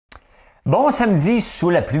Bon samedi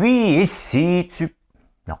sous la pluie, et si tu...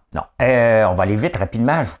 Non, non. On va aller vite,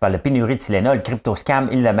 rapidement. Je vous parle de pénurie de Tylenol, CryptoScam,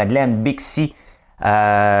 Île-de-la-Madeleine, Bixi,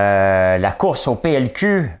 la course au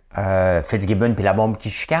PLQ, Fitzgibbon puis la bombe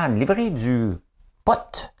qui chicane, livré du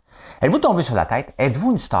pot. Êtes-vous tombé sur la tête?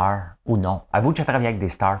 Êtes-vous une star ou non? Avez-vous déjà travaillé avec des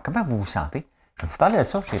stars? Comment vous vous sentez? Je vais vous parler de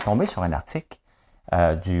ça. J'ai tombé sur un article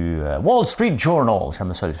du Wall Street Journal.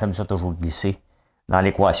 J'aime ça toujours glisser dans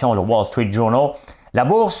l'équation, le Wall Street Journal. La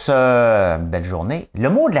bourse, belle journée. Le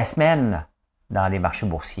mot de la semaine dans les marchés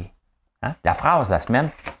boursiers. Hein? La phrase de la semaine,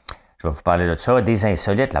 je vais vous parler de ça, des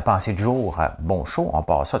insolites, la pensée du jour. Bon show, on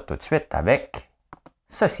passe ça tout de suite avec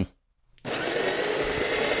ceci.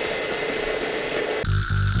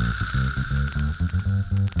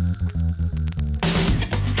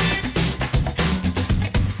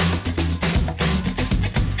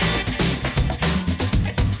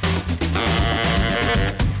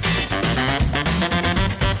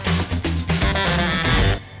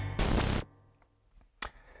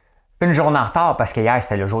 Une journée en retard parce qu'hier,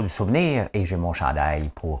 c'était le jour du souvenir et j'ai mon chandail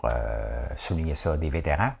pour souligner ça des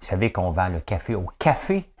vétérans. Vous savez qu'on vend le café au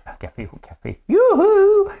café.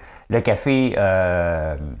 Youhou! Le café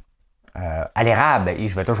à l'érable et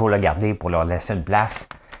je vais toujours le garder pour leur laisser une place.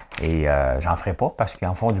 Et j'en ferai pas parce qu'ils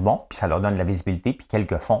en font du bon, puis ça leur donne de la visibilité, puis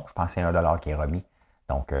quelques fonds. Je pense que c'est $1 qui est remis.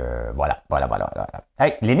 Donc voilà.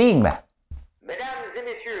 Hey, l'énigme! Mesdames et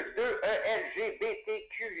messieurs,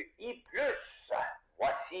 2ELGBTQI+,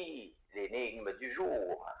 voici l'énigme du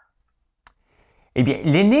jour. Eh bien,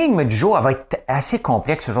 l'énigme du jour elle va être assez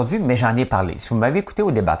complexe aujourd'hui, mais j'en ai parlé. Si vous m'avez écouté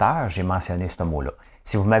au débatteur, j'ai mentionné ce mot-là.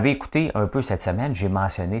 Si vous m'avez écouté un peu cette semaine, j'ai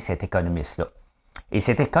mentionné cet économiste-là. Et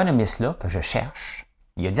cet économiste-là que je cherche,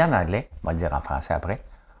 il a dit en anglais, on va le dire en français après,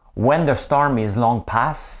 When the storm is long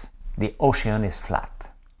past, the ocean is flat.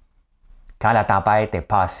 Quand la tempête est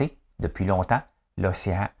passée, depuis longtemps,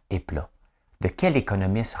 l'océan est plat. De quel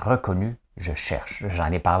économiste reconnu je cherche?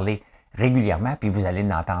 J'en ai parlé régulièrement, puis vous allez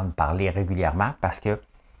l'entendre parler régulièrement parce qu'il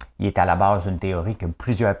est à la base d'une théorie que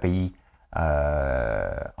plusieurs pays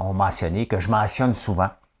ont mentionné, que je mentionne souvent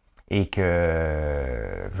et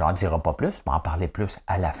que j'en dirai pas plus, mais en parler plus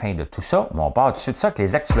à la fin de tout ça. Mais on part tout de suite ça avec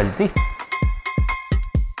les actualités.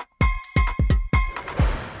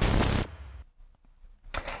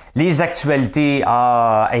 Les actualités,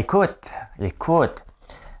 écoute,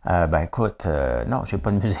 non, j'ai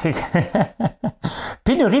pas de musique.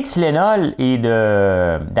 Pénurie de Tylenol et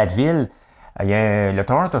d'Advil. Le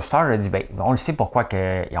Toronto Star a dit, on le sait pourquoi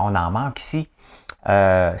on en manque ici.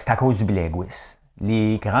 C'est à cause du bilinguisme.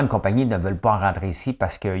 Les grandes compagnies ne veulent pas en rentrer ici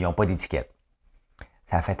parce qu'ils n'ont pas d'étiquette.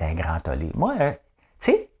 Ça a fait un grand tollé. Moi, tu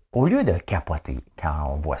sais, au lieu de capoter quand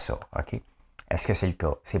on voit ça, OK? Est-ce que c'est le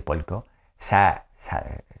cas? C'est pas le cas.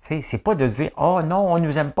 C'est pas de se dire, oh non, on ne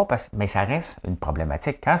nous aime pas, mais ça reste une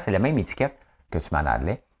problématique. Quand c'est la même étiquette que tu m'en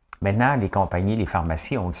anglais, maintenant, les compagnies, les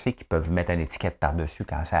pharmacies, on le sait qu'ils peuvent mettre une étiquette par-dessus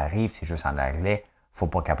quand ça arrive, c'est juste en anglais, faut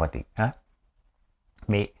pas capoter. Hein?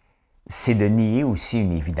 Mais c'est de nier aussi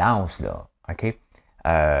une évidence, là. OK?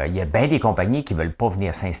 Il y a bien des compagnies qui ne veulent pas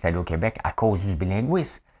venir s'installer au Québec à cause du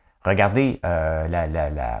bilinguisme. Regardez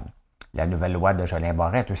la nouvelle loi de Jolin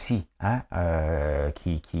Barrette aussi, hein?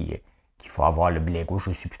 Qu'il faut avoir le bilinguisme, je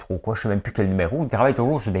ne sais plus trop quoi, je ne sais même plus quel numéro. Il travaille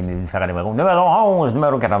toujours sur des différents numéros. Numéro 11,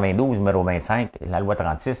 numéro 92, numéro 25, la loi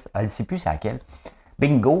 36, elle ne sait plus c'est laquelle.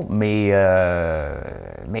 Bingo, mais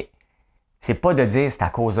c'est pas de dire c'est à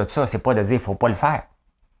cause de ça, c'est pas de dire il ne faut pas le faire.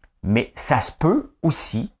 Mais ça se peut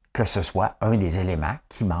aussi que ce soit un des éléments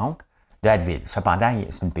qui manque de Advil. Cependant,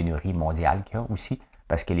 c'est une pénurie mondiale qu'il y a aussi,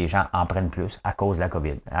 parce que les gens en prennent plus à cause de la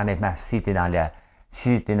COVID. Honnêtement, si tu es dans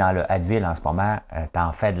le Advil en ce moment, tu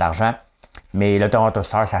en fais de l'argent. Mais le Toronto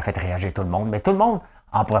Star, ça a fait réagir tout le monde. Mais tout le monde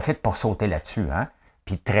en profite pour sauter là-dessus, hein?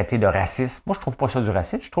 Puis traiter de raciste. Moi, je trouve pas ça du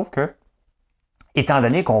racisme. Je trouve que, étant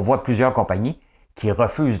donné qu'on voit plusieurs compagnies qui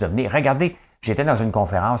refusent de venir. Regardez, j'étais dans une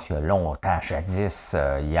conférence il y a longtemps, jadis,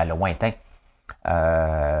 il y a lointain. À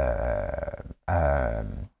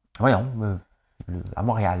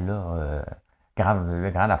Montréal, là,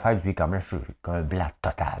 grande affaire du e-commerce, un blanc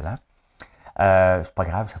total, hein? C'est pas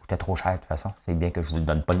grave, ça coûtait trop cher de toute façon. C'est bien que je vous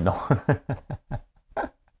donne pas le nom.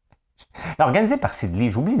 Organisé par Sidley,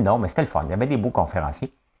 j'oublie le nom, mais c'était le fun. Il y avait des beaux conférenciers.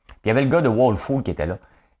 Puis il y avait le gars de Wall Food qui était là,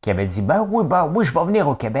 qui avait dit oui, je vais venir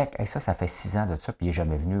au Québec. Et ça fait 6 ans de ça, puis il n'est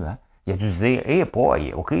jamais venu. Hein? Il a dû se dire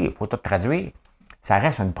OK, il faut tout traduire. Ça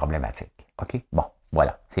reste une problématique. OK? Bon,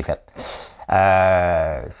 voilà, c'est fait.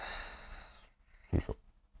 C'est ça.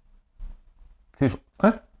 C'est ça.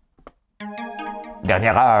 Hein?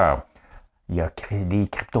 Dernière heure. Il y a des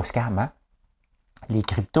crypto-scams, hein? Les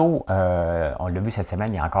cryptos, on l'a vu cette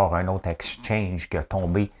semaine, il y a encore un autre exchange qui a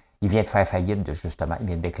tombé il vient de faire faillite, justement. Il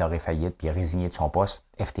vient de déclarer faillite, puis il a résigné de son poste,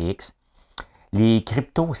 FTX. Les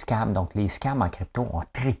crypto-scams, donc les scams en crypto, ont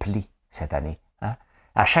triplé cette année. Hein?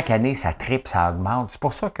 À chaque année, ça triple, ça augmente. C'est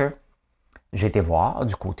pour ça que j'ai été voir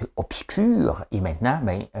du côté obscur. Et maintenant,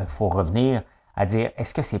 il faut revenir à dire,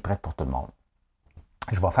 est-ce que c'est prêt pour tout le monde?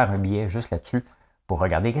 Je vais faire un billet juste là-dessus pour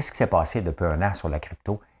regarder qu'est-ce qui s'est passé depuis un an sur la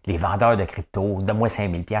crypto. Les vendeurs de crypto, donne-moi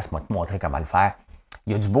 5000 $, moi te montrer comment le faire.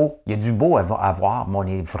 Il y a du beau à voir, mais on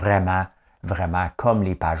est vraiment, vraiment comme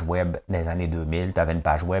les pages web des années 2000. Tu avais une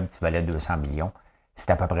page web, tu valais 200 millions. C'est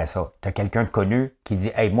à peu près ça. Tu as quelqu'un de connu qui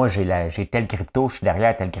dit « Hey, moi, j'ai telle crypto, je suis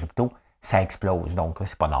derrière telle crypto », ça explose. Donc,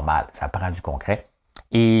 c'est pas normal. Ça prend du concret.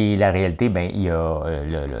 Et la réalité, il y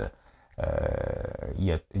a il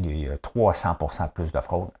y a 300% plus de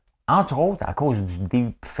fraude. Entre autres, à cause du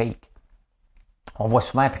deepfake. On voit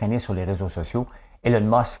souvent traîner sur les réseaux sociaux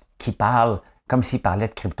Elon Musk qui parle comme s'il parlait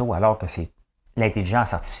de crypto alors que c'est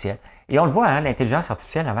l'intelligence artificielle. Et on le voit, hein, l'intelligence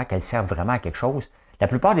artificielle, avant qu'elle serve vraiment à quelque chose, la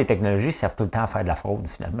plupart des technologies servent tout le temps à faire de la fraude,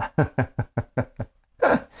 finalement.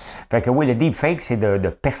 Fait que oui, le deepfake, c'est de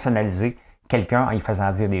personnaliser quelqu'un en lui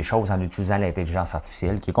faisant dire des choses en utilisant l'intelligence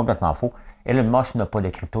artificielle, qui est complètement faux. Elon Musk n'a pas de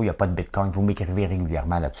crypto, il n'y a pas de Bitcoin. Vous m'écrivez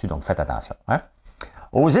régulièrement là-dessus, donc faites attention. Hein?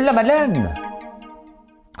 Aux îles de la Madeleine!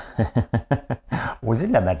 Aux îles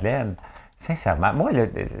de la Madeleine, sincèrement, moi,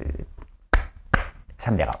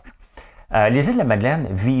 ça me dérange. Les îles de la Madeleine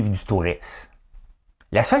vivent du tourisme.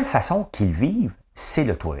 La seule façon qu'ils vivent, c'est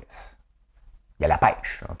le tourisme. Il y a la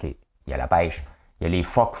pêche, OK? Il y a la pêche. Il y a les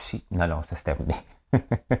phoques aussi. Non, ça c'était venu. Tu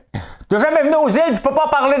n'as jamais venu aux îles, tu peux pas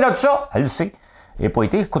parler de ça. Elle le sait. Il n'a pas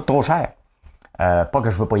été, ça coûte trop cher. Pas que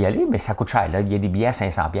je ne veux pas y aller, mais ça coûte cher. Là. Il y a des billets à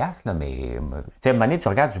 500$, là, mais tu sais, à un moment donné, tu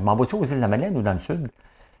regardes, tu m'en vas-tu aux îles de la Madeleine ou dans le sud?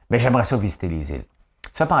 Mais j'aimerais ça visiter les îles.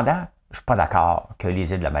 Cependant, je ne suis pas d'accord que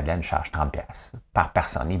les îles de la Madeleine chargent 30$ par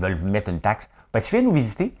personne. Ils veulent mettre une taxe. Tu viens nous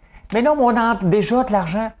visiter? Mais non, mais on a déjà de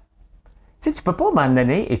l'argent. Tu sais, tu ne peux pas, à un moment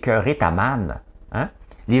donné, écœurer ta manne. Hein?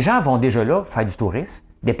 Les gens vont déjà là faire du tourisme,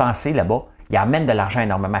 dépenser là-bas. Ils amènent de l'argent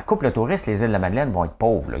énormément. Coupe le tourisme, les îles de la Madeleine vont être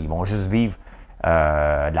pauvres. Là. Ils vont juste vivre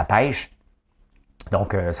de la pêche.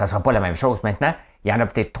 Donc, ça ne sera pas la même chose. Maintenant, il y en a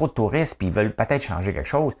peut-être trop de touristes, puis ils veulent peut-être changer quelque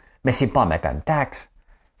chose, mais ce n'est pas en mettant une taxe.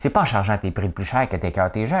 Ce n'est pas en chargeant tes prix plus chers que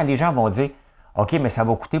t'écœures tes gens. Les gens vont dire, OK, mais ça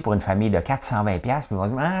va coûter pour une famille de 420$, puis ils vont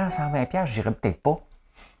dire, 120$, je n'irai peut-être pas.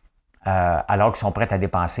 Alors qu'ils sont prêts à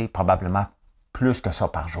dépenser probablement plus que ça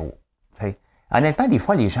par jour. T'sais. Honnêtement, des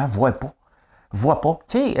fois, les gens ne voient pas.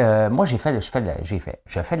 Tu sais, moi, je fais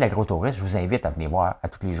de l'agro-tourisme, je vous invite à venir voir à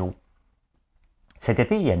tous les jours. Cet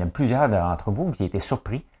été, il y en a plusieurs d'entre vous qui étaient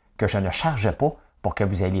surpris que je ne chargeais pas pour que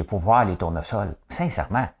vous alliez pouvoir les tournesols.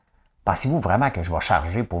 Sincèrement, pensez-vous vraiment que je vais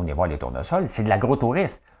charger pour venir voir les tournesols? C'est de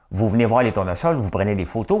l'agro-tourisme. Vous venez voir les tournesols, vous prenez des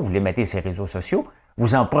photos, vous les mettez sur les réseaux sociaux,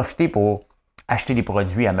 vous en profitez pour acheter des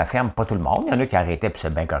produits à ma ferme, pas tout le monde. Il y en a qui arrêtaient, puis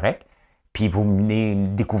c'est bien correct. Puis vous venez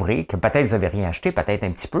découvrir que peut-être vous n'avez rien acheté, peut-être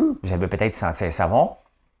un petit peu, vous avez peut-être senti un savon,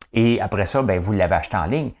 et après ça, vous l'avez acheté en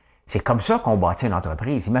ligne. C'est comme ça qu'on bâtit une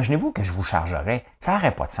entreprise. Imaginez-vous que je vous chargerais. Ça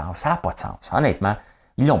n'aurait pas de sens. Ça n'a pas de sens. Honnêtement,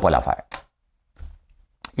 ils n'ont pas l'affaire.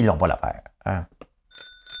 Ils n'ont pas l'affaire. Hein?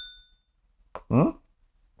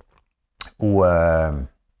 Ou, je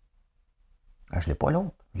ne l'ai pas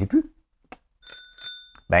l'autre. Je ne l'ai plus.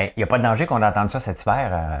 Il n'y a pas de danger qu'on entende ça cet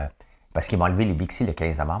hiver parce qu'ils m'ont enlevé les Bixi le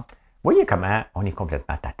 15 novembre. Vous voyez comment on est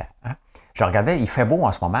complètement tata. Hein? Je regardais, il fait beau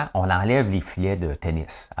en ce moment, on enlève les filets de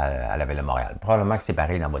tennis à la Ville de Montréal. Probablement que c'est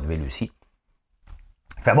pareil dans votre ville aussi.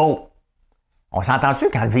 Il fait beau. On s'entend-tu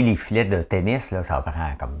qu'enlever les filets de tennis, là, ça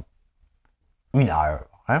prend comme 1 heure.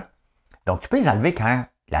 Hein? Donc, tu peux les enlever quand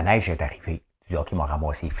la neige est arrivée. Tu dis, OK, ils m'ont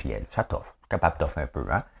ramassé les filets. Là. Ça t'offre. Tu es capable de t'offrir un peu.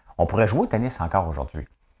 Hein? On pourrait jouer au tennis encore aujourd'hui.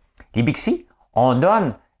 Les Bixi, on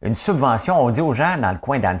donne une subvention. On dit aux gens dans le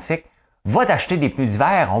coin d'Annecy, va t'acheter des pneus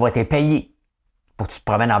d'hiver, on va te payer pour que tu te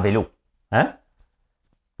promènes en vélo. Hein?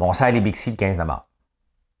 Bon, on sert les Bixi le 15 novembre.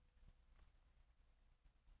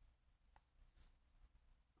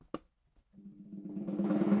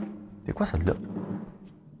 C'est quoi celle-là?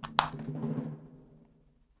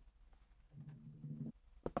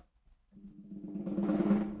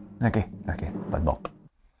 OK, pas de bon.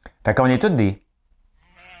 Fait qu'on est tous des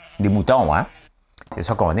moutons, hein? C'est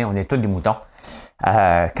ça qu'on est, on est tous des moutons.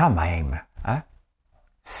 Quand même, hein?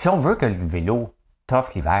 Si on veut que le vélo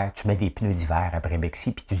t'offre l'hiver, tu mets des pneus d'hiver après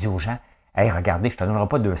Bixi, puis tu dis aux gens, hey, regardez, je te donnerai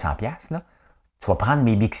pas 200$, là. Tu vas prendre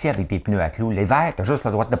mes Bixi avec des pneus à clous. L'hiver, tu as juste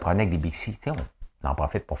le droit de prendre avec des Bixi. Tu sais, on en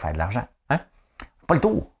profite pour faire de l'argent. Hein? Pas le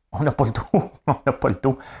tour. On n'a pas le tour. On n'a pas le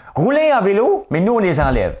tour. Rouler en vélo, mais nous, on les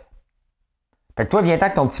enlève. Fait que toi, viens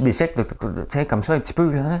avec ton petit bicycle, tiens, comme ça, un petit peu.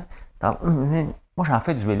 Là, moi, j'en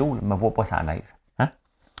fais du vélo, je ne me vois pas sans neige. Hein?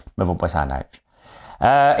 Je me vois pas sans neige.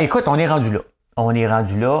 Écoute, on est rendu là. On est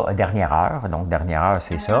rendu là, dernière heure. Donc, dernière heure,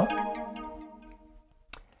 c'est ça.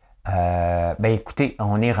 Ben écoutez,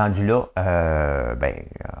 on est rendu là.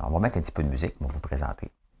 On va mettre un petit peu de musique pour vous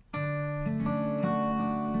présenter.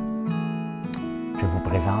 Je vous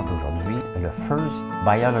présente aujourd'hui le first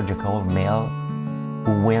biological male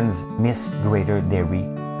who wins Miss Greater Dairy,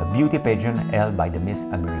 a beauty pageant held by the Miss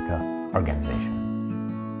America organization.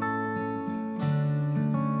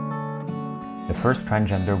 The first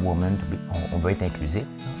transgender woman to be... On veut être inclusif,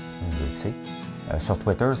 là, je le sais. Sur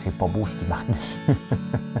Twitter, c'est pas beau ce qui marque dessus.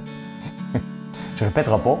 Je ne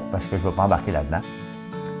répéterai pas parce que je ne veux pas embarquer là-dedans.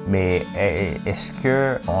 Mais est-ce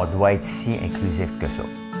qu'on doit être si inclusif que ça?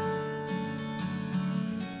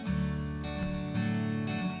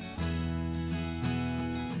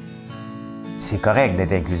 C'est correct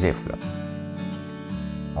d'être inclusif, là.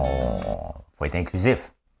 Faut être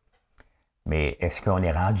inclusif. Mais est-ce qu'on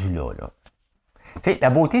est rendu là, là? Tu sais, la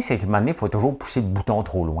beauté, c'est qu'à un moment donné, il faut toujours pousser le bouton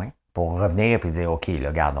trop loin pour revenir et dire, OK, là,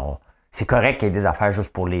 regarde, c'est correct qu'il y ait des affaires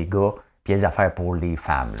juste pour les gars, puis il y a des affaires pour les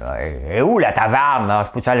femmes, là. Et où la taverne, là?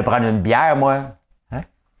 Je peux-tu aller prendre une bière, moi? Hein?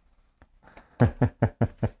 Je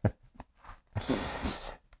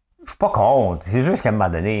suis pas contre. C'est juste qu'à un moment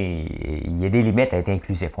donné, il y a des limites à être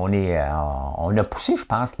inclusif. On a poussé, je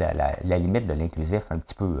pense, la limite de l'inclusif un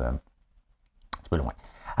petit peu loin.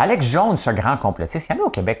 Alex Jones, ce grand complotiste, il y en a au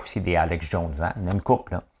Québec aussi des Alex Jones, hein? Il y en a une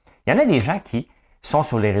couple, là. Il y en a des gens qui sont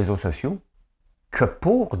sur les réseaux sociaux que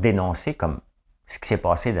pour dénoncer comme ce qui s'est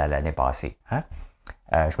passé dans l'année passée. Hein?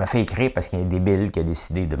 Je me fais écrire parce qu'il y a un débile qui a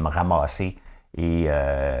décidé de me ramasser et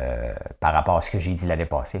par rapport à ce que j'ai dit l'année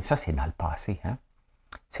passée. Ça, c'est dans le passé. Hein?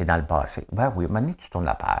 C'est dans le passé. Ben oui, à un moment donné, tu tournes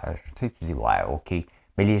la page. Tu sais, tu dis, ouais, OK.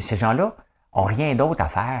 Mais ces gens-là n'ont rien d'autre à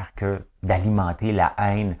faire que d'alimenter la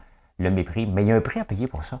haine, le mépris. Mais il y a un prix à payer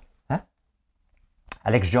pour ça. Hein?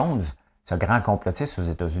 Alex Jones, ce grand complotiste aux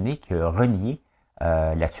États-Unis qui a renié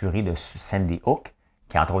la tuerie de Sandy Hook,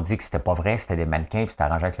 qui a entre autres dit que c'était pas vrai, c'était des mannequins, puis c'était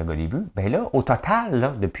arrangé avec le gars des vues. Bien là, au total, là,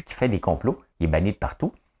 depuis qu'il fait des complots, il est banni de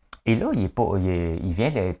partout. Et là, il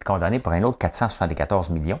vient d'être condamné pour un autre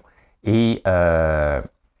 474 millions. Et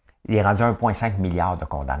il est rendu à 1,5 milliard de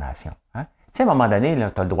condamnation. Hein? Tu sais, à un moment donné, tu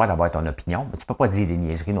as le droit d'avoir ton opinion, mais tu ne peux pas dire des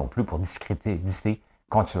niaiseries non plus pour discréditer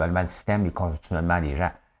continuellement le système et continuellement les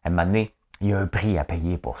gens. À un moment donné, il y a un prix à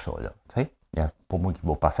payer pour ça. Là, tu sais? Il y a pas moi qui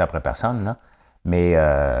va passer après personne, là, mais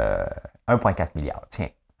 1,4 milliard. Tiens,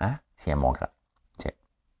 hein? Tiens, mon grand. Tiens.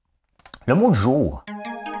 Le mot du jour.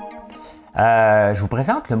 Je vous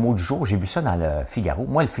présente le mot du jour. J'ai vu ça dans le Figaro.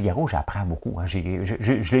 Moi, le Figaro, j'apprends beaucoup. Hein. Je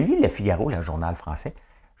lis le Figaro, le journal français.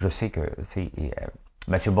 Je sais que c'est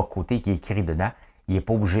Mathieu Bock-Côté qui écrit dedans. Il n'est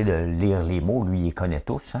pas obligé de lire les mots. Lui, il les connaît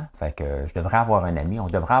tous. Hein. Fait que je devrais avoir un ami. On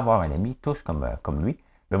devrait avoir un ami, tous comme lui.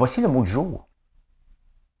 Mais voici le mot du jour.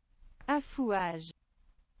 Affouage.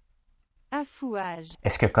 Affouage.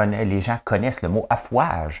 Est-ce que les gens connaissent le mot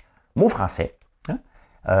affouage? Mot français. Hein?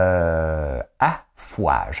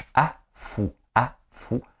 Affouage. Affou.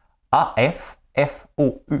 A-F-F-O-U-A-G-E.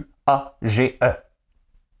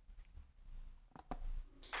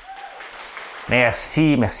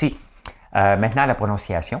 Merci, merci. Maintenant, la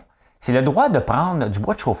prononciation. C'est le droit de prendre du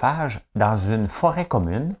bois de chauffage dans une forêt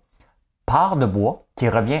commune, part de bois qui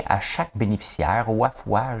revient à chaque bénéficiaire ou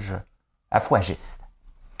affouagiste.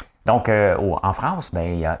 Donc, en France,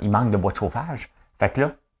 ben, il manque de bois de chauffage. Fait que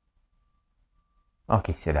là,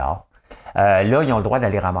 OK, c'est dehors. Là, ils ont le droit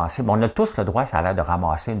d'aller ramasser. Bon, on a tous le droit, ça a l'air de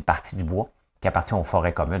ramasser une partie du bois qui appartient aux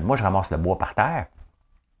forêts communes. Moi, je ramasse le bois par terre,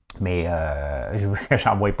 mais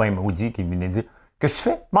j'envoie pas un maudit qui venait dire « Qu'est-ce que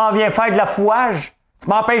tu fais? M'en viens faire de l'affouage? Tu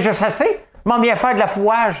m'empêches de chasser? M'en viens faire de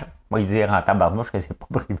l'affouage? » Moi, il dit en tabarnouche que c'est pas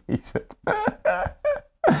privé, ça.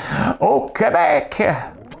 Au Québec!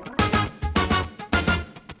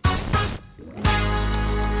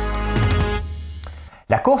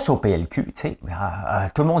 La course au PLQ, tu sais,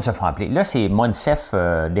 tout le monde se fait appeler. Là, c'est Monsef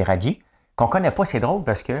Deradji, qu'on ne connaît pas, c'est drôle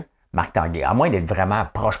parce que Marc Tanguay, à moins d'être vraiment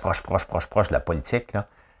proche de la politique, là,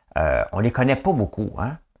 on ne les connaît pas beaucoup.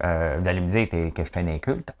 Hein? Vous allez me dire que je suis un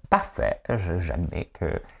inculte. Parfait, j'admets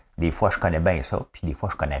que des fois, je connais bien ça, puis des fois,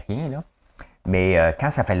 je connais rien. Là. Mais quand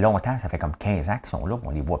ça fait longtemps, ça fait comme 15 ans qu'ils sont là, on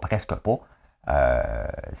les voit presque pas.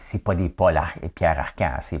 C'est pas des Paul et Pierre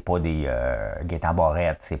Arcan, c'est pas des Gaétan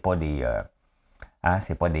Barrette, c'est pas des...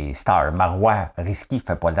 c'est pas des stars. Marois Risky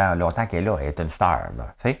fait pas longtemps qu'elle est là. Elle est une star.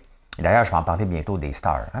 D'ailleurs, je vais en parler bientôt des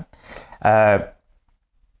stars. Hein.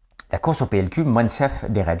 La course au PLQ, Monsef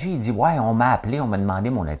Deradji, il dit « Ouais, on m'a appelé, on m'a demandé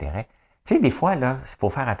mon intérêt. » Tu sais, des fois, là, il faut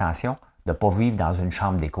faire attention de ne pas vivre dans une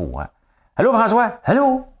chambre d'écho. Hein. « Allô, François?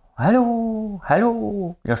 Allô? Allô?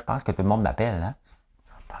 Allô? » Là, je pense que tout le monde m'appelle. Hein.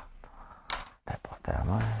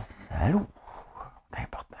 Allô?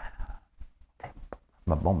 important.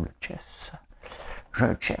 Je me bombe le chest. J'ai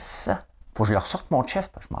un chest. Faut que je leur sorte mon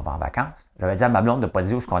chest parce que je m'en vais en vacances. J'avais dit à ma blonde de ne pas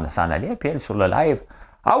dire où on s'en allait. Puis elle, sur le live,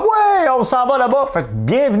 ah ouais, on s'en va là-bas. Fait que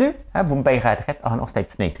bienvenue. Hein, vous me payerez la traite. Ah non, c'était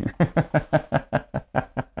tout inclus.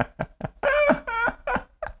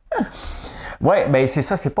 Oui, bien c'est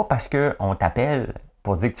ça. C'est pas parce qu'on t'appelle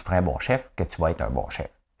pour dire que tu ferais un bon chef que tu vas être un bon chef.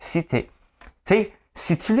 Si tu sais,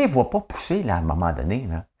 si tu les vois pas pousser là, à un moment donné,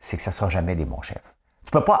 là, c'est que ça ne sera jamais des bons chefs.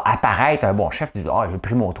 Tu peux pas apparaître un bon chef et dire « Ah, j'ai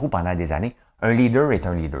pris mon trou pendant des années ». Un leader est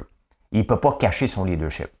un leader. Il ne peut pas cacher son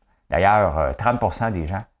leadership. D'ailleurs, 30% des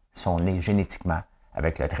gens sont nés génétiquement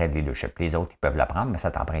avec le trait de leadership. Les autres, ils peuvent l'apprendre, mais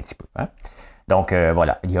ça t'en prend un petit peu. Hein? Donc,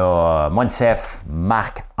 voilà. Il y a Monsef,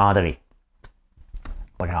 Marc, André.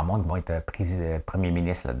 Pas grand monde qui va être premier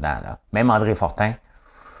ministre là-dedans. Là. Même André Fortin.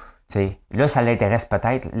 Là, ça l'intéresse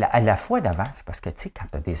peut-être. À la fois d'avant, c'est parce que, tu sais, quand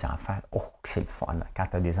tu as des enfants, oh, c'est le fun. Quand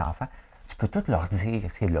tu as des enfants, tu peux tout leur dire que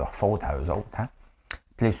c'est leur faute à eux autres. Hein?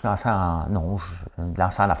 Puis là, tu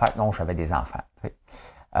lances en affaires. Non, j'avais des enfants.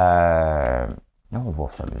 Non, on va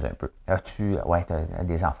s'amuser un peu. As-tu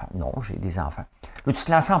des enfants? Non, j'ai des enfants. Veux-tu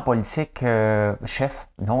te lancer en politique, chef?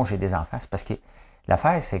 Non, j'ai des enfants. C'est parce que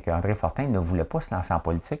l'affaire, c'est qu'André Fortin ne voulait pas se lancer en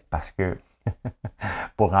politique parce que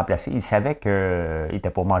pour remplacer, il savait qu'il était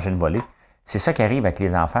pour manger une volée. C'est ça qui arrive avec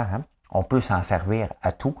les enfants. Hein? On peut s'en servir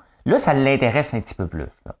à tout. Là, ça l'intéresse un petit peu plus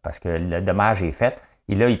là, parce que le dommage est fait.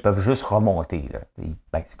 Et là, ils peuvent juste remonter. Là.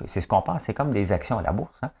 C'est ce qu'on pense. C'est comme des actions à la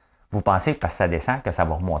bourse. Hein? Vous pensez que parce que ça descend, que ça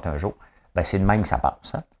va remonter un jour. Ben, c'est de même que ça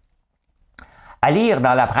passe. Hein? À lire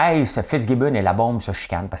dans la presse, Fitzgibbon et la bombe se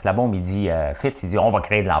chicanent. Parce que la bombe, il dit, Fitz, il dit, on va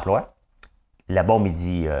créer de l'emploi. La bombe, il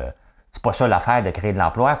dit, c'est pas ça l'affaire de créer de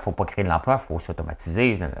l'emploi. Il ne faut pas créer de l'emploi, il faut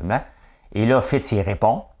s'automatiser. Et là, Fitz, il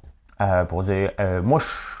répond pour dire, moi,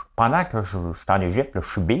 pendant que je suis en Égypte, là, je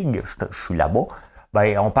suis big, je suis là-bas,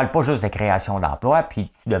 ben, on ne parle pas juste de création d'emploi,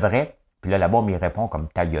 puis tu devrais, puis là, bombe, il répond comme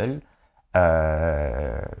ta gueule.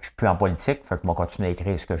 Je suis plus en politique, fait que moi, continuer à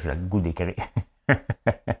écrire ce que j'ai le goût d'écrire. Tu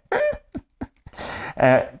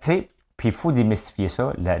sais, puis il faut démystifier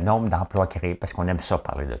ça, le nombre d'emplois créés, parce qu'on aime ça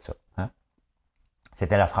parler de ça. Hein?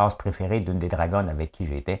 C'était la phrase préférée d'une des dragonnes avec qui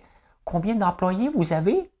j'étais. Combien d'employés vous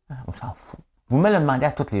avez? On s'en fout. Vous me le demandez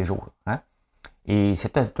à tous les jours. Hein? Et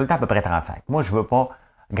c'est tout le temps à peu près 35. Moi, je ne veux pas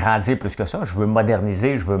grandir plus que ça. Je veux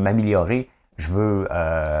moderniser, je veux m'améliorer, je veux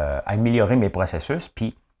améliorer mes processus.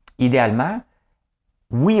 Puis, idéalement,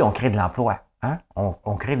 oui, on crée de l'emploi. Hein?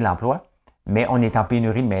 On crée de l'emploi, mais on est en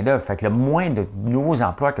pénurie de main-d'œuvre. Fait que le moins de nouveaux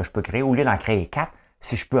emplois que je peux créer, au lieu d'en créer 4,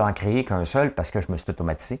 si je peux en créer qu'un seul parce que je me suis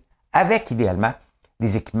automatisé, avec idéalement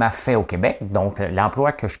des équipements faits au Québec. Donc,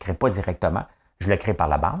 l'emploi que je ne crée pas directement, je le crée par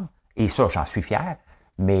la bande. Et ça, j'en suis fier.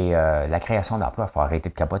 Mais la création d'emplois, il faut arrêter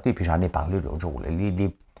de capoter. Puis j'en ai parlé l'autre jour.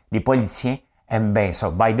 Les politiciens aiment bien ça.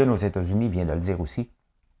 Biden aux États-Unis vient de le dire aussi.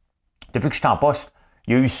 Depuis que je suis en poste,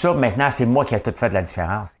 il y a eu ça. Maintenant, c'est moi qui ai tout fait de la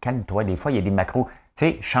différence. Calme-toi. Des fois, il y a des macros. Tu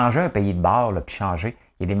sais, changer un pays de bord, là, puis changer,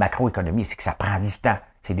 il y a des macroéconomies. C'est que ça prend du temps.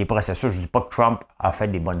 C'est des processus. Je ne dis pas que Trump a fait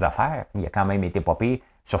des bonnes affaires. Il a quand même été pas pire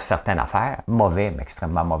sur certaines affaires. Mauvais, mais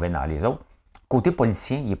extrêmement mauvais dans les autres. Côté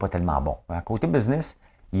politicien, il n'est pas tellement bon. Côté business,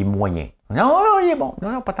 il est moyen. Non, il est bon.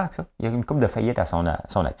 Non, pas tant que ça. Il y a une couple de faillites à son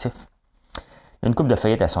actif. Il y a une couple de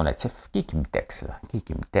faillites à son actif. Qui me texte, là?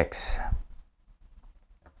 Qui me texte?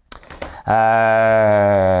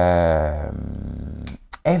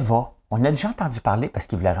 Eva, on a déjà entendu parler parce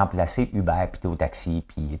qu'il voulait remplacer Uber, puis au taxi,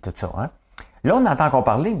 puis tout ça. Hein? Là, on entend encore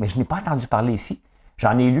parler, mais je n'ai pas entendu parler ici.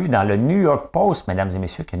 J'en ai lu dans le New York Post, mesdames et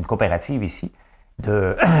messieurs, qu'il y a une coopérative ici,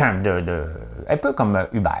 un peu comme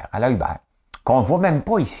Uber, à la Uber, qu'on ne voit même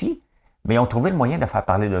pas ici, mais ils ont trouvé le moyen de faire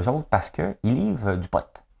parler d'eux autres parce qu'ils livrent du pot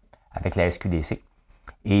avec la SQDC.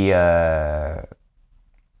 Et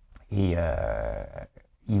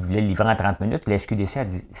ils voulaient livrer en 30 minutes. La SQDC a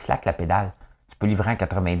dit « slack la pédale ». Tu peux livrer en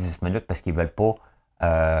 90 minutes parce qu'ils ne veulent pas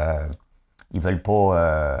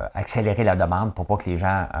accélérer la demande pour pas que les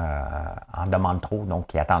gens en demandent trop,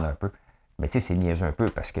 donc ils attendent un peu. Mais tu sais, c'est niaiseux un peu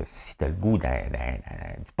parce que si tu as le goût du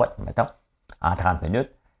pot, mettons, en 30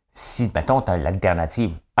 minutes, si, mettons, tu as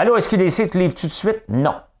l'alternative. Allô, SQDC, tu livres tout de suite?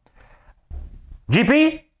 Non. JP,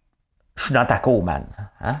 je suis dans ta cour, man.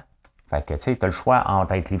 Hein? Fait que tu sais, tu as le choix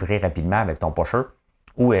entre être livré rapidement avec ton pusher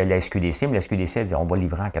ou la SQDC, mais la SQDC a dit on va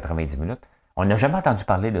livrer en 90 minutes. On n'a jamais entendu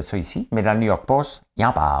parler de ça ici, mais dans le New York Post, il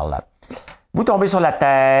en parle. Vous tombez sur la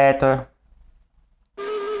tête.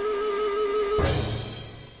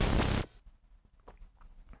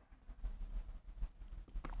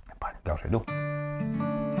 Pas une gorgée d'eau.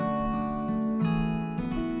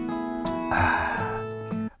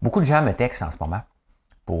 Beaucoup de gens me textent en ce moment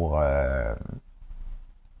pour...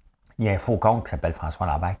 il y a un faux compte qui s'appelle François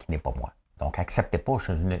Lambert qui n'est pas moi. Donc, acceptez pas,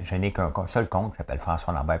 je n'ai qu'un seul compte qui s'appelle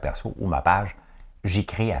François Lambert Perso ou ma page.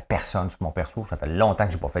 J'écris à personne sur mon perso. Ça fait longtemps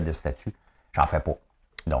que je n'ai pas fait de statut. J'en fais pas.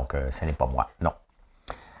 Donc, ce n'est pas moi. Non.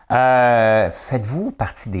 Faites-vous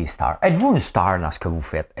partie des stars? Êtes-vous une star dans ce que vous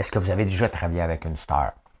faites? Est-ce que vous avez déjà travaillé avec une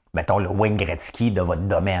star? Mettons le Wayne Gretzky de votre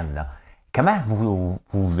domaine. Là. Comment vous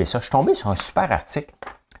vivez ça? Je suis tombé sur un super article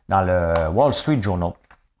dans le Wall Street Journal.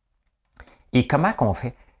 Et comment qu'on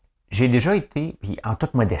fait? J'ai déjà été, puis en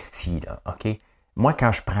toute modestie, là, OK? Moi,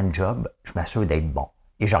 quand je prends un job, je m'assure d'être bon.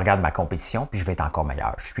 Et je regarde ma compétition, puis je vais être encore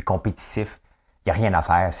meilleur. Je suis compétitif. Il n'y a rien à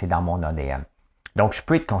faire, c'est dans mon ADN. Donc, je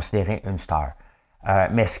peux être considéré une star.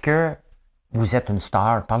 Mais est-ce que vous êtes une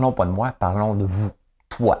star? Parlons pas de moi, parlons de vous.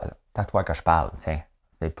 Toi, là. C'est à toi que je parle. Tiens,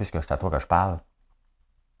 c'est plus que c'est à toi que je parle.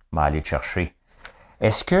 Je vais aller te chercher.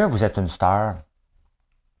 Est-ce que vous êtes une star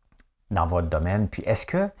dans votre domaine? Puis est-ce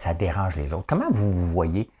que ça dérange les autres? Comment vous vous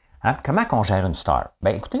voyez? Hein? Comment qu'on gère une star?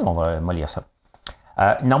 Bien, écoutez, on va lire ça.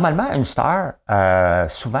 Normalement, une star,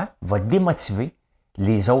 souvent, va démotiver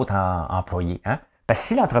les autres employés. Hein? Parce que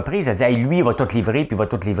si l'entreprise a dit hey, lui, il va tout livrer, puis il va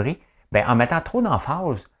tout livrer, bien, en mettant trop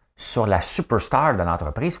d'emphase sur la superstar de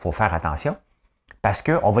l'entreprise, il faut faire attention. Parce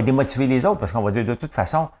qu'on va démotiver les autres, parce qu'on va dire de toute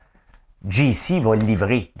façon, JC va le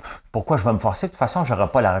livrer. Pourquoi je vais me forcer? De toute façon, je n'aurai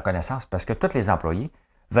pas la reconnaissance, parce que tous les employés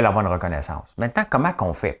veulent avoir une reconnaissance. Maintenant, comment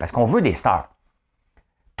qu'on fait? Parce qu'on veut des stars.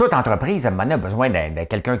 Toute entreprise, à un moment donné, a besoin de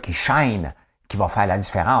quelqu'un qui shine, qui va faire la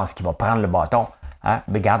différence, qui va prendre le bâton. Hein?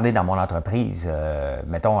 Regardez dans mon entreprise,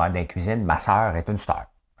 mettons, dans la cuisine, ma sœur est une star.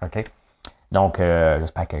 OK? Donc,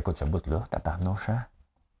 j'espère qu'elle écoute ce bout-là, ta parnouche. Hein?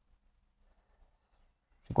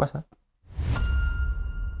 C'est quoi ça?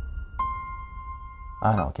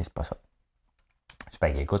 Ah non, OK, c'est pas ça.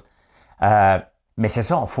 J'espère qu'elle écoute. Mais c'est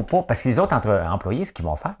ça, il ne faut pas, parce que les autres employés, ce qu'ils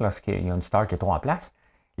vont faire lorsqu'il y a une star qui est trop en place,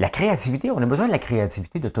 la créativité, on a besoin de la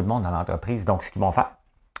créativité de tout le monde dans l'entreprise. Donc, ce qu'ils vont faire,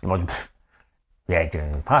 ils vont dire,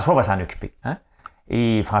 François va s'en occuper. Hein?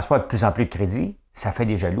 Et François a de plus en plus de crédit, ça fait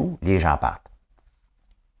des jaloux, les gens partent.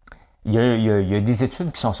 Il y a des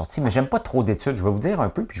études qui sont sorties, mais j'aime pas trop d'études. Je vais vous dire un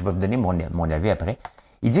peu, puis je vais vous donner mon avis après.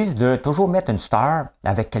 Ils disent de toujours mettre une star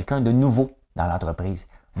avec quelqu'un de nouveau dans l'entreprise.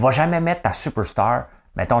 Va jamais mettre ta superstar,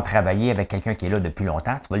 mettons, travailler avec quelqu'un qui est là depuis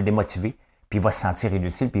longtemps, tu vas le démotiver, puis il va se sentir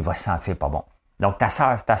inutile, puis il va se sentir pas bon. Donc, ta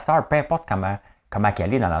star, peu importe comment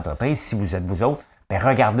qu'elle est dans l'entreprise, si vous êtes vous autres, bien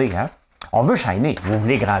regardez, hein. On veut shiner, vous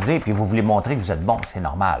voulez grandir, puis vous voulez montrer que vous êtes bon, c'est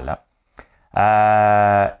normal,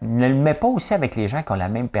 là. Ne le mets pas aussi avec les gens qui ont la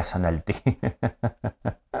même personnalité. Tu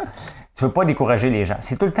ne veux pas décourager les gens.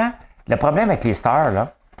 C'est tout le temps, le problème avec les stars,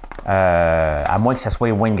 là, à moins que ce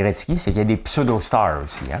soit Wayne Gretzky, c'est qu'il y a des pseudo-stars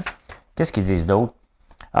aussi. Hein? Qu'est-ce qu'ils disent d'autre?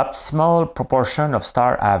 Optimal proportion of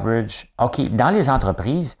star average. OK, dans les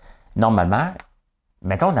entreprises, normalement,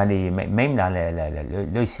 mettons, même dans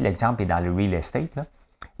là, ici, l'exemple est dans le real estate, là,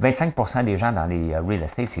 25% des gens dans les real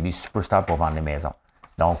estate, c'est des superstars pour vendre des maisons.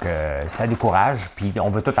 Donc, ça décourage, puis on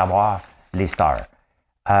veut tout avoir les stars.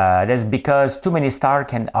 That's because too many stars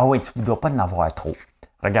can... Ah oui, tu ne dois pas en avoir trop.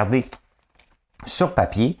 Regardez, sur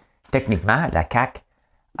papier, techniquement, la CAQ,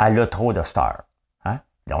 elle a trop de stars. Hein?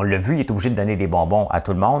 On l'a vu, il est obligé de donner des bonbons à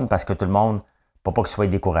tout le monde parce que tout le monde, pour pas qu'il soit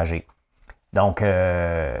découragé. Donc,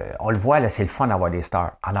 on le voit, là, c'est le fun d'avoir des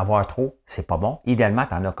stars. En avoir trop, c'est pas bon. Idéalement,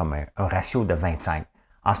 tu en as comme un ratio de 25.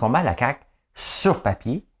 En ce moment, la CAQ, sur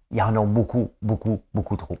papier, il y en a beaucoup, beaucoup,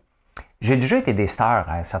 beaucoup trop. J'ai déjà été des stars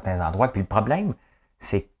à certains endroits, puis le problème,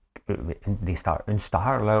 c'est une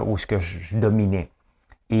star, là, où ce que je dominais.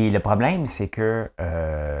 Et le problème, c'est que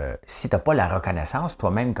si tu n'as pas la reconnaissance,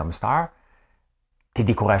 toi-même comme star, tu es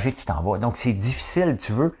découragé, tu t'en vas. Donc, c'est difficile.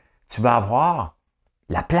 Tu veux avoir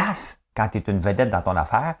la place quand tu es une vedette dans ton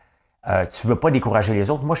affaire. Tu ne veux pas décourager les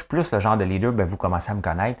autres. Moi, je suis plus le genre de leader, vous commencez à me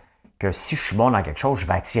connaître, que si je suis bon dans quelque chose, je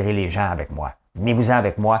vais attirer les gens avec moi. Venez-vous-en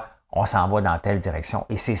avec moi, on s'en va dans telle direction.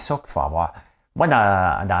 Et c'est ça qu'il faut avoir. Moi,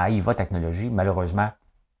 dans AIVA Technologies, malheureusement,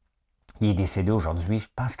 il est décédé aujourd'hui, je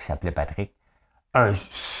pense qu'il s'appelait Patrick. Un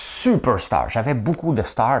superstar. J'avais beaucoup de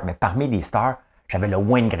stars, mais parmi les stars, j'avais le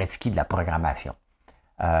Wayne Gretzky de la programmation.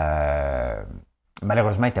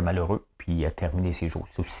 Malheureusement, il était malheureux, puis il a terminé ses jours.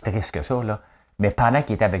 C'est aussi triste que ça, là. Mais pendant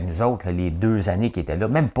qu'il était avec nous autres, là, les 2 années qu'il était là,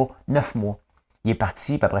 même pas 9 mois, il est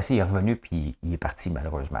parti, puis après ça, il est revenu, puis il est parti,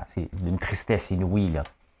 malheureusement. C'est d'une tristesse inouïe, là.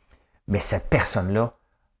 Mais cette personne-là,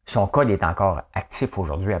 son code est encore actif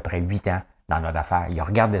aujourd'hui, après 8 ans dans notre affaire. Il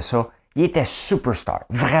regardait ça. Il était superstar.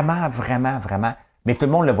 Vraiment, vraiment, vraiment. Mais tout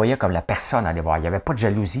le monde le voyait comme la personne à aller voir. Il n'y avait pas de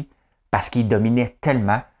jalousie parce qu'il dominait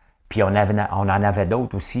tellement. Puis on en avait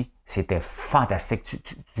d'autres aussi. C'était fantastique.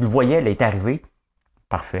 Tu le voyais, il est arrivé.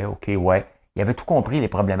 Parfait, OK, ouais. Il avait tout compris, les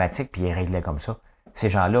problématiques, puis il réglait comme ça. Ces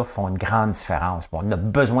gens-là font une grande différence. Bon, on a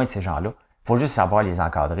besoin de ces gens-là Il faut juste savoir les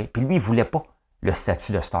encadrer. Puis lui, il ne voulait pas le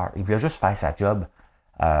statut de star. Il voulait juste faire sa job.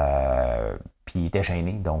 Puis il était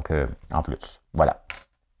gêné, donc en plus. Voilà.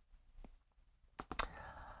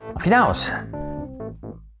 En finance.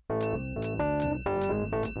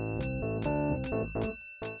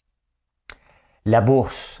 La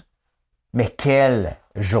bourse. Mais quelle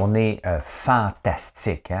journée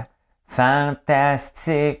fantastique, hein?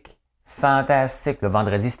 Fantastique, fantastique. Le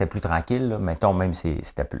vendredi, c'était plus tranquille, là. Mettons, même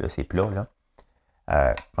c'était c'est plat,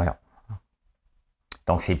 là. Voyons.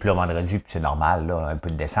 Donc, c'est plat vendredi, puis c'est normal, là, un peu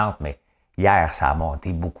de descente, mais hier, ça a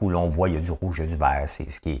monté beaucoup. Là, on voit, il y a du rouge, il y a du vert. C'est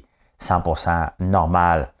ce qui est 100%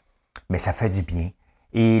 normal, mais ça fait du bien.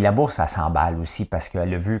 Et la bourse, elle s'emballe aussi parce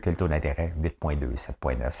qu'elle a vu que le taux d'intérêt, 8,2,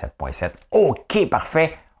 7,9, 7,7. OK,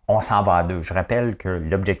 parfait. On s'en va à 2. Je rappelle que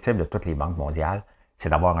l'objectif de toutes les banques mondiales, c'est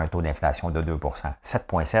d'avoir un taux d'inflation de 2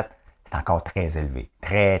 7,7, c'est encore très élevé.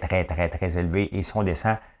 Très, très, très, très élevé. Et si on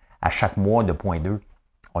descend à chaque mois de 0,2,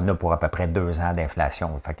 on a pour à peu près 2 ans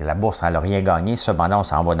d'inflation. Fait que la bourse, elle n'a rien gagné. Cependant, on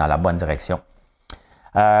s'en va dans la bonne direction.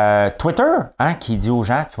 Twitter, hein, qui dit aux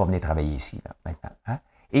gens, tu vas venir travailler ici, là, maintenant. Hein?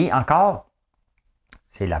 Et encore,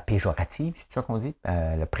 c'est la péjorative, c'est ça qu'on dit?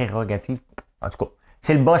 Le prérogative. En tout cas,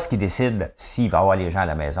 c'est le boss qui décide s'il va avoir les gens à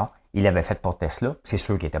la maison. Il l'avait fait pour Tesla. C'est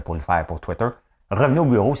sûr qu'il était pour le faire pour Twitter. Revenez au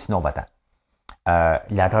bureau, sinon va-t'en.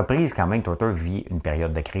 L'entreprise, quand même, Twitter vit une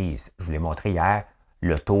période de crise. Je vous l'ai montré hier,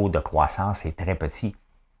 le taux de croissance est très petit.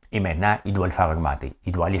 Et maintenant, il doit le faire augmenter.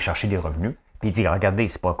 Il doit aller chercher des revenus. Puis il dit, regardez,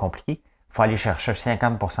 c'est pas compliqué. Il faut aller chercher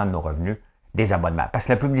 50% de nos revenus des abonnements. Parce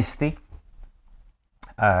que la publicité,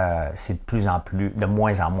 c'est de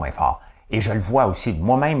moins en moins fort. Et je le vois aussi.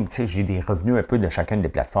 Moi-même, j'ai des revenus un peu de chacune des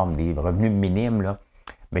plateformes, des revenus minimes, là.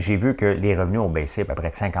 Mais j'ai vu que les revenus ont baissé à peu près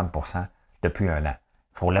de 50% depuis un an.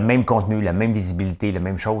 Pour le même contenu, la même visibilité, la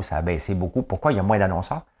même chose, ça a baissé beaucoup. Pourquoi il y a moins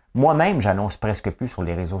d'annonceurs? Moi-même, j'annonce presque plus sur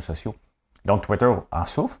les réseaux sociaux. Donc, Twitter en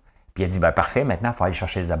souffre. Puis il a dit, ben parfait, maintenant, il faut aller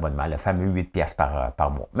chercher les abonnements, le fameux 8$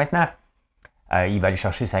 par mois. Maintenant, il va aller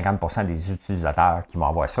chercher 50% des utilisateurs qui vont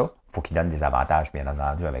avoir ça. Il faut qu'ils donnent des avantages, bien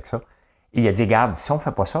entendu, avec ça. Et il a dit, regarde, si on ne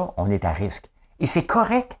fait pas ça, on est à risque. Et c'est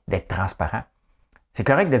correct d'être transparent. C'est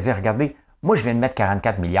correct de dire, regardez, moi, je viens de mettre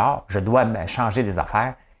 44 milliards, je dois changer des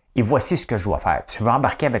affaires, et voici ce que je dois faire. Tu veux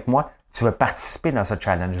embarquer avec moi, tu veux participer dans ce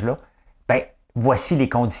challenge-là, bien, voici les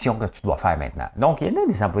conditions que tu dois faire maintenant. Donc, il y en a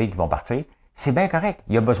des employés qui vont partir, c'est bien correct.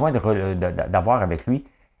 Il a besoin d'avoir avec lui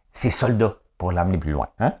ses soldats pour l'amener plus loin.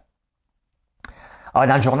 Hein? Ah,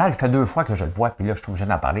 dans le journal, il fait 2 fois que je le vois, puis là, je trouve que je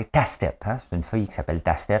viens d'en parler. Tastet, hein? C'est une fille qui s'appelle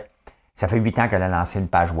Tastet. Ça fait 8 ans qu'elle a lancé une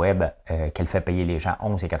page web qu'elle fait payer les gens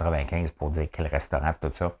 11,95 pour dire quel restaurant,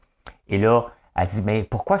 tout ça. Et là, elle dit, mais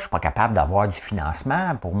pourquoi je ne suis pas capable d'avoir du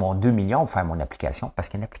financement pour mon 2 millions pour faire mon application? Parce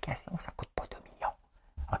qu'une application, ça ne coûte pas 2 millions.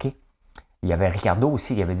 OK? Il y avait Ricardo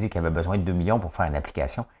aussi qui avait dit qu'il avait besoin de 2 millions pour faire une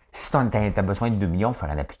application. Si tu as besoin de 2 millions pour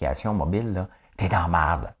faire une application mobile, tu es dans la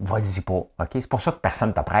merde. Vas-y pas. OK? C'est pour ça que personne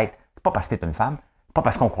ne te prête. C'est pas parce que tu es une femme, pas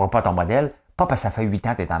parce qu'on ne croit pas à ton modèle, pas parce que ça fait 8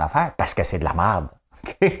 ans que tu es en affaires, parce que c'est de la merde.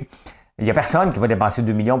 OK? Il n'y a personne qui va dépenser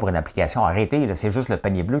 2 millions pour une application. Arrêtez, là, c'est juste le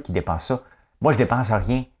panier bleu qui dépense ça. Moi, je ne dépense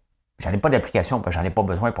rien. J'en ai pas d'application, j'en ai pas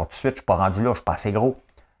besoin pour tout de suite. Je ne suis pas rendu là, je ne suis pas assez gros.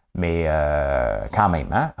 Mais quand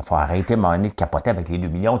même, hein, il faut arrêter de capoter avec les 2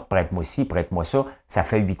 millions. Prête-moi ci, prête-moi ça. Ça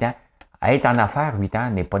fait 8 ans. Être en affaires, 8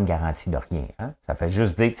 ans n'est pas une garantie de rien. Hein? Ça fait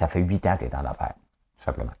juste dire que ça fait 8 ans que tu es en affaires. Tout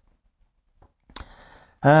simplement.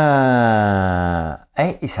 Il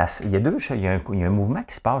y a un mouvement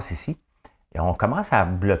qui se passe ici. Et on commence à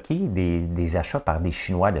bloquer des achats par des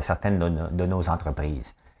Chinois de certaines de nos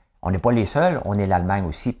entreprises. On n'est pas les seuls, on est l'Allemagne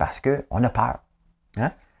aussi parce qu'on a peur.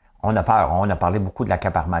 Hein? On a peur. On a parlé beaucoup de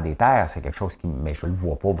l'accaparement des terres, c'est quelque chose mais je ne le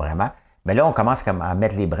vois pas vraiment. Mais là, on commence à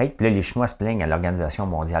mettre les breaks, puis là, les Chinois se plaignent à l'Organisation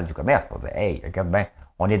mondiale du commerce. Hey, regarde bien,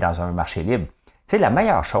 on est dans un marché libre. Tu sais, la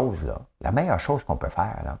meilleure chose qu'on peut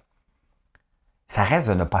faire, là, ça reste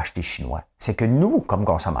de ne pas acheter chinois. C'est que nous, comme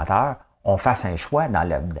consommateurs, on fasse un choix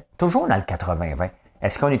toujours dans le 80-20.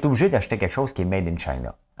 Est-ce qu'on est obligé d'acheter quelque chose qui est made in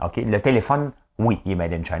China? OK? Le téléphone, oui, il est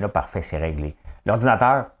made in China, parfait, c'est réglé.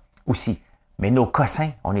 L'ordinateur, aussi. Mais nos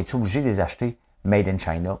cossins, on est obligé de les acheter made in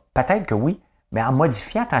China? Peut-être que oui, mais en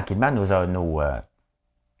modifiant tranquillement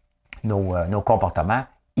nos comportements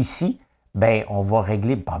ici, ben on va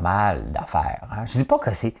régler pas mal d'affaires. Hein? Je ne dis pas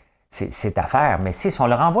que c'est affaire, mais si on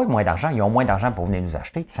leur envoie moins d'argent, ils ont moins d'argent pour venir nous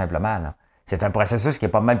acheter, tout simplement. Là. C'est un processus qui est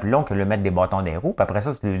pas mal plus long que de mettre des bâtons dans les roues. Puis après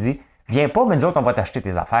ça, tu lui dis, viens pas, mais nous autres, on va t'acheter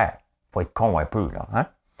tes affaires. Il faut être con un peu, là. Hein?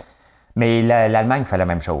 Mais l'Allemagne fait la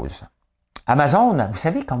même chose. Amazon, vous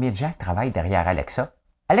savez combien de gens travaillent derrière Alexa?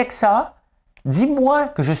 Alexa, dis-moi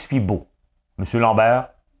que je suis beau. Monsieur Lambert,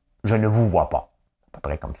 je ne vous vois pas. À peu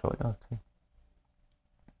près comme ça, là. Tu sais.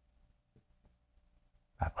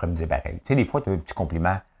 Après, me dire pareil. Tu sais, des fois, tu as un petit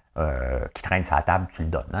compliment qui traîne sur la table, tu le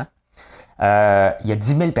donnes. Hein? Il y a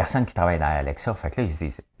 10 000 personnes qui travaillent dans Alexa. Fait que là, ils se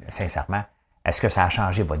disent, sincèrement, est-ce que ça a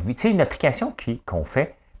changé votre vie? Tu sais, une application qu'on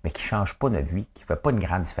fait, mais qui ne change pas notre vie, qui ne fait pas une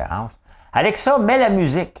grande différence. Alexa, mets la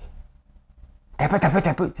musique. T'as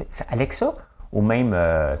peu. Alexa, ou même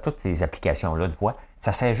toutes ces applications-là de voix,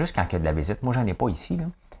 ça sert juste quand il y a de la visite. Moi, j'en ai pas ici, là.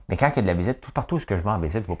 Mais quand il y a de la visite, tout partout ce que je vais en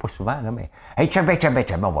visite, je ne vois pas souvent, là, mais hey, tchabé,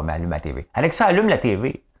 on va m'allumer la TV. Alexa, allume la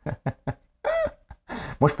TV.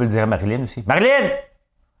 Moi, je peux le dire à Marilyn aussi. Marilyn!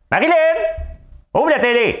 Ouvre la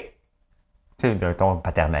télé! Tu sais, d'un ton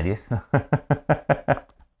paternaliste. C'est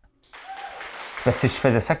parce que si je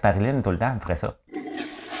faisais ça avec Marilyn tout le temps, elle me ferait ça.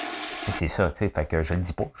 Et c'est ça, tu sais, fait que je le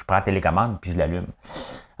dis pas. Je prends la télécommande puis je l'allume.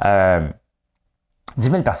 10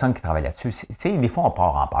 000 personnes qui travaillent là-dessus. Tu sais, des fois, on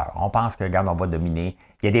part en peur. On pense que, regarde, on va dominer.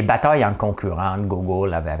 Il y a des batailles entre concurrents, entre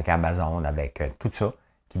Google, avec Amazon, avec tout ça,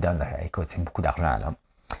 qui donnent, écoute, c'est beaucoup d'argent, là.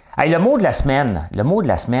 Hey, le mot de la semaine,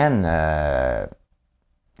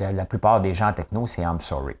 la plupart des gens en techno, c'est I'm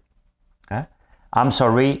sorry. Hein? I'm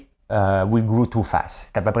sorry, we grew too fast.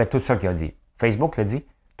 C'est à peu près tout ça qu'il a dit. Facebook l'a dit,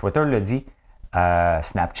 Twitter l'a dit,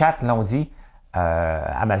 Snapchat l'ont dit,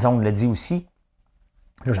 Amazon l'a dit aussi.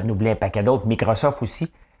 Là, j'en oublie un paquet d'autres, Microsoft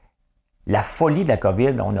aussi. La folie de la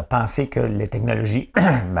COVID, on a pensé que les technologies,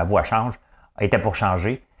 ma voix change, étaient pour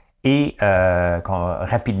changer. Et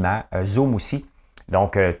rapidement, Zoom aussi.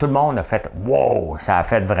 Donc, tout le monde a fait « Wow! » Ça a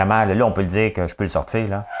fait vraiment... Là, on peut le dire que je peux le sortir,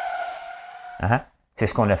 là. Uh-huh. C'est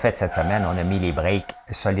ce qu'on a fait cette semaine. On a mis les breaks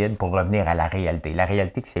solides pour revenir à la réalité. La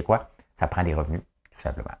réalité, c'est quoi? Ça prend des revenus, tout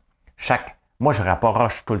simplement. Moi, je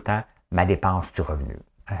rapproche tout le temps ma dépense du revenu.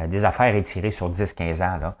 Des affaires étirées sur 10-15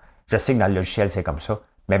 ans, là. Je sais que dans le logiciel, c'est comme ça.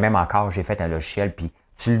 Mais même encore, j'ai fait un logiciel, puis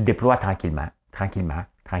tu le déploies tranquillement,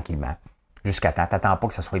 jusqu'à temps. Tu n'attends pas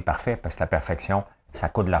que ça soit parfait, parce que la perfection, ça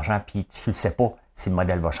coûte de l'argent, puis tu ne sais pas si le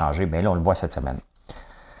modèle va changer. Bien là, on le voit cette semaine.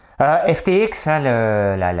 FTX, hein,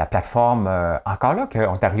 la plateforme, encore là, que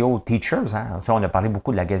Ontario Teachers, hein, on a parlé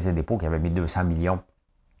beaucoup de la Caisse des dépôts qui avait mis 200 millions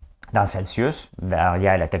dans Celsius,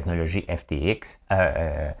 derrière la technologie FTX,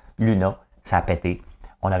 Luna, ça a pété.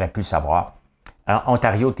 On aurait pu le savoir.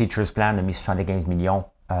 Ontario Teachers Plan a mis 75 millions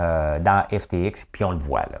dans FTX, puis on le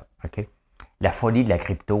voit là. Okay? La folie de la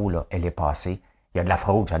crypto, là, elle est passée. Il y a de la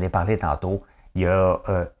fraude, j'en ai parlé tantôt. Il y a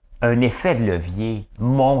un effet de levier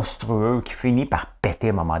monstrueux qui finit par péter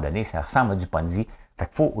à un moment donné. Ça ressemble à du Ponzi. Fait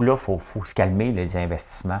que faut se calmer les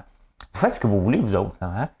investissements. Vous faites ce que vous voulez, vous autres.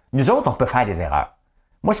 Hein? Nous autres, on peut faire des erreurs.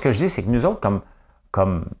 Moi, ce que je dis, c'est que nous autres,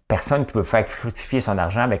 comme personne qui veut faire fructifier son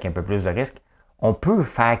argent avec un peu plus de risque, on peut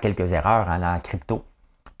faire quelques erreurs en crypto,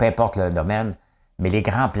 peu importe le domaine, mais les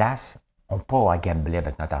grands places n'ont pas à gambler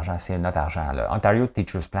avec notre argent. C'est notre argent. Là. Ontario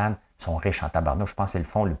Teachers Plan sont riches en tabarnouche. Je pense que c'est le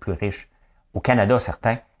fonds le plus riche au Canada,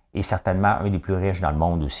 certains, et certainement un des plus riches dans le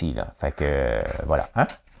monde aussi. Là. Fait que, voilà. Hein?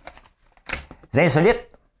 C'est insolite.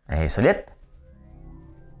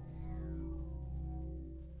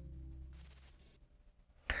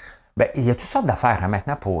 Bien, il y a toutes sortes d'affaires. Hein,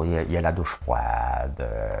 maintenant, il y a la douche froide,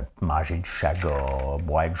 manger du chaga,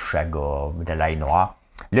 boire du chaga, de l'ail noir.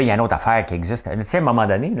 Là, il y a une autre affaire qui existe. Tu sais, à un moment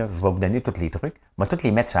donné, là, je vais vous donner tous les trucs. Je vais tous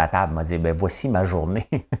les mettre sur la table. Je vais dire, ben voici ma journée.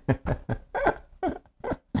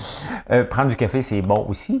 Prendre du café, c'est bon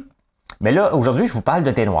aussi. Mais là, aujourd'hui, je vous parle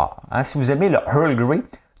de thé noir. Hein, si vous aimez le Earl Grey,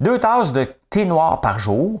 2 tasses de thé noir par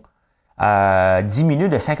jour diminue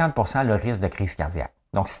de 50% le risque de crise cardiaque.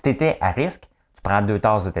 Donc, si tu étais à risque, tu prends 2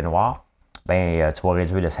 tasses de thé noir, ben, tu vas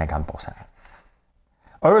réduire de 50%.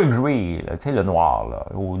 Earl Grey, là, tu sais, le noir, là,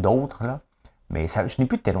 ou d'autres, là. Mais ça, je n'ai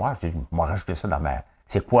plus de thé noir, je vais rajouter ça dans ma...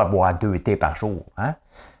 C'est quoi boire 2 thés par jour? Hein?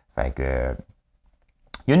 Fait que...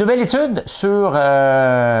 Il y a une nouvelle étude sur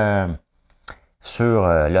le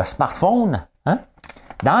smartphone. Hein?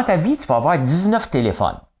 Dans ta vie, tu vas avoir 19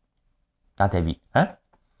 téléphones. Dans ta vie. Hein?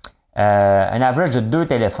 Un average de 2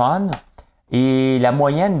 téléphones. Et la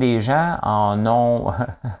moyenne des gens en ont...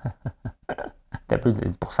 un peu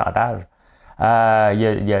de pourcentage.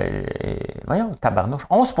 Voyons, tabarnouche.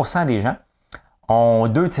 11% des gens ont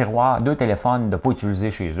 2 tiroirs, 2 téléphones de pas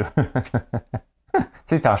utiliser chez eux. Tu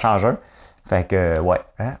sais, tu en changes un. Fait que, ouais,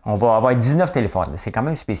 hein, on va avoir 19 téléphones. C'est quand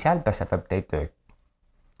même spécial parce que ça fait peut-être,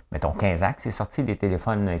 mettons, 15 ans que c'est sorti des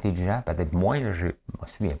téléphones intelligents, peut-être moins, là, je ne me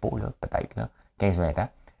souviens pas, là, peut-être, là, 15-20 ans.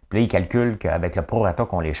 Puis là, ils calculent qu'avec le prorata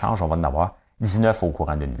qu'on les change, on va en avoir 19 au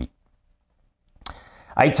courant d'une vie.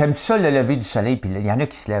 Hey, tu aimes ça, le lever du soleil? Puis il y en a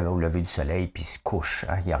qui se lèvent au lever du soleil, puis ils se couchent.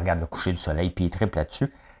 Hein, ils regardent le coucher du soleil, puis ils trippent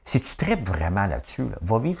là-dessus. Si tu trippes vraiment là-dessus, là,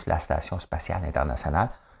 va vivre sur la Station spatiale internationale,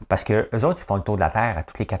 parce qu'eux autres, ils font le tour de la Terre à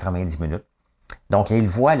toutes les 90 minutes. Donc, ils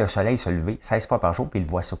voient le soleil se lever 16 fois par jour, puis ils le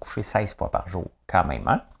voient se coucher 16 fois par jour, quand même.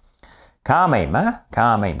 Hein? Quand même, hein?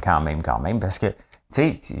 Quand même. Parce que, tu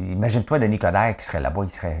sais, imagine-toi Denis Coderre qui serait là-bas, il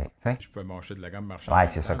serait... Hein? Je peux manger de la gamme marchande. Oui,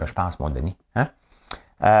 c'est ça que je pense, mon Denis. Hein?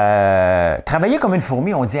 Travailler comme une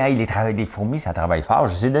fourmi, on dit, hey, les fourmis, ça travaille fort.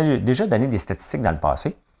 Je vous ai déjà donné des statistiques dans le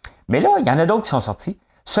passé. Mais là, il y en a d'autres qui sont sortis.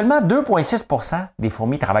 Seulement 2,6 des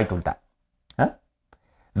fourmis travaillent tout le temps. Hein?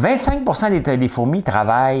 25 des fourmis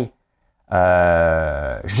travaillent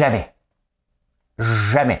jamais.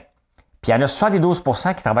 Jamais. Puis il y en a 72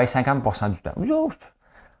 qui travaillent 50 du temps.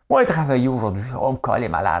 Moi, travailler aujourd'hui, on me colle, est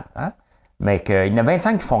malade. Hein? Mais il y en a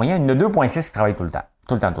 25 qui font rien, il y en a 2,6 qui travaillent tout le temps.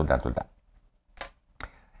 Tout le temps.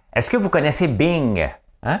 Est-ce que vous connaissez Bing?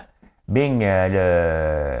 Hein? Bing,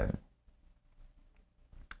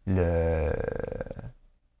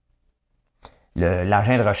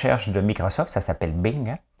 l'engin de recherche de Microsoft, ça s'appelle Bing.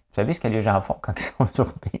 Hein? Vous savez ce que les gens font quand ils sont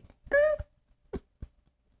sur Bing?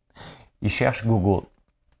 Ils cherchent Google.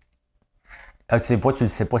 Ah, tu ne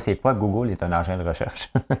sais pas c'est quoi, Google est un engin de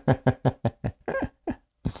recherche.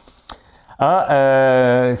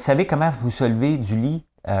 Savez comment vous se levez du lit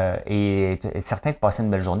et être certain de passer une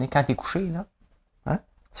belle journée? Quand tu es couché, là, hein?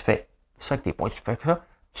 Tu fais ça avec tes poings, tu fais ça,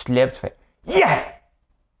 tu te lèves, tu fais Yeah!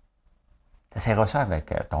 Tu essaieras ça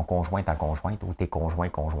avec ton conjoint, ta conjointe, ou tes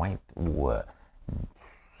conjointes, ou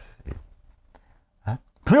hein?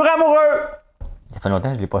 Plus amoureux! Ça fait longtemps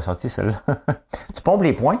que je ne l'ai pas sorti, celle-là. Tu pompes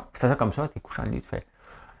les poings, tu fais ça comme ça, tu es couché en lit, tu fais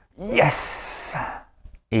Yes!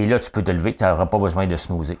 Et là, tu peux te lever, tu n'auras pas besoin de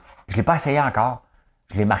snoozer. Je ne l'ai pas essayé encore.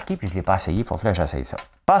 Je l'ai marqué, puis je ne l'ai pas essayé. Il faut que j'essaye ça.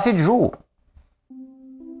 Pensée du jour.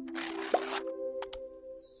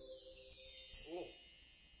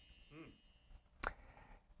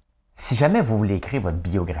 Si jamais vous voulez écrire votre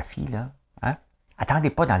biographie, là, hein, attendez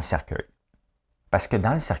pas dans le cercueil. Parce que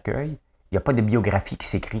dans le cercueil, il n'y a pas de biographie qui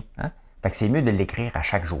s'écrit. Hein? Fait que c'est mieux de l'écrire à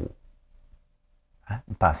chaque jour. Hein?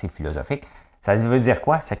 Une pensée philosophique. Ça veut dire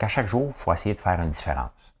quoi? C'est qu'à chaque jour, il faut essayer de faire une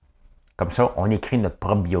différence. Comme ça, on écrit notre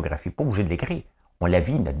propre biographie. Pas obligé de l'écrire. On la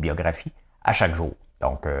vit, notre biographie, à chaque jour.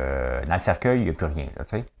 Donc, dans le cercueil, il n'y a plus rien. Là,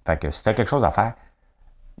 fait que si tu as quelque chose à faire,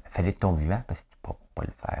 fais-le de ton vivant parce que tu ne pourras pas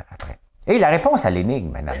le faire après. Et la réponse à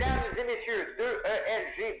l'énigme, mesdames et messieurs,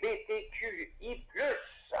 2ELGBTQI+,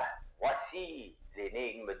 voici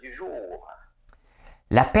l'énigme du jour.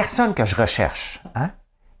 La personne que je recherche, hein,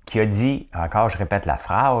 qui a dit, encore je répète la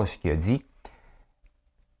phrase, qui a dit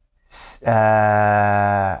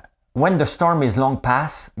When the storm is long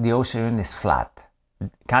past, the ocean is flat.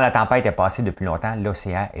 Quand la tempête est passée depuis longtemps,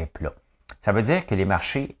 l'océan est plat. Ça veut dire que les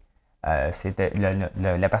marchés,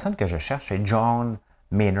 la personne que je cherche, c'est John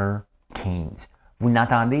Maynard Keynes. Vous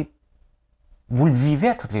l'entendez, vous le vivez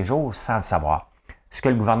à tous les jours sans le savoir. Ce que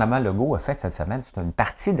le gouvernement Legault a fait cette semaine, c'est une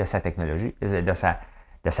partie de sa technologie,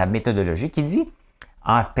 de sa méthodologie qui dit,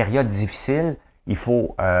 en période difficile, il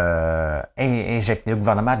faut injecter, le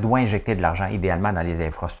gouvernement doit injecter de l'argent, idéalement dans les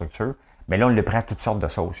infrastructures, mais là, on le prend à toutes sortes de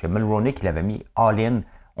sauces. Il y a Mulroney qui l'avait mis all-in,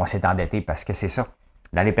 on s'est endetté parce que c'est ça.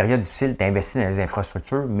 Dans les périodes difficiles, tu investis dans les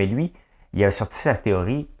infrastructures, mais lui, il a sorti sa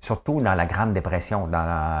théorie, surtout dans la Grande Dépression,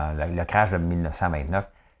 dans le crash de 1929.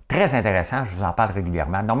 Très intéressant, je vous en parle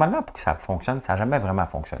régulièrement. Normalement, pour que ça fonctionne, ça n'a jamais vraiment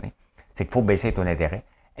fonctionné. C'est qu'il faut baisser les taux d'intérêt,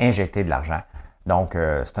 injecter de l'argent. Donc,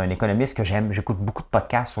 c'est un économiste que j'aime. J'écoute beaucoup de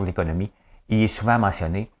podcasts sur l'économie. Il est souvent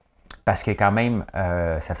mentionné parce que quand même,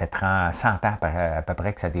 ça fait 100 ans à peu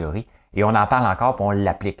près que sa théorie. Et on en parle encore, puis on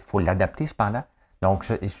l'applique. Il faut l'adapter cependant. Donc,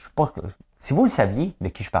 je suis pas, si vous le saviez de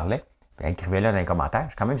qui je parlais, écrivez-le dans les commentaires. Je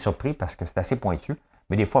suis quand même surpris parce que c'est assez pointu.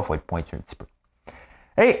 Mais des fois, il faut être pointu un petit peu.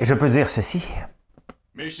 Et je peux dire ceci.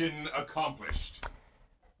 Mission accomplished.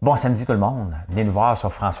 Bon samedi tout le monde. Venez nous voir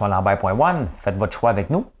sur françoislambert.one. Faites votre choix avec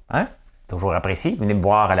nous. Hein? Toujours apprécié. Venez me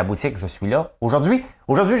voir à la boutique, je suis là. Aujourd'hui,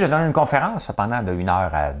 je donne une conférence pendant de 1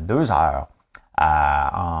 heure à 2 heures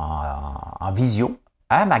en visio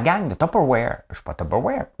à ma gang de Tupperware. Je ne suis pas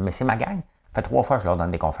Tupperware, mais c'est ma gang. Ça fait 3 fois que je leur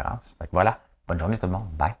donne des conférences. Fait que voilà. Bonne journée tout le monde.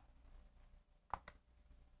 Bye.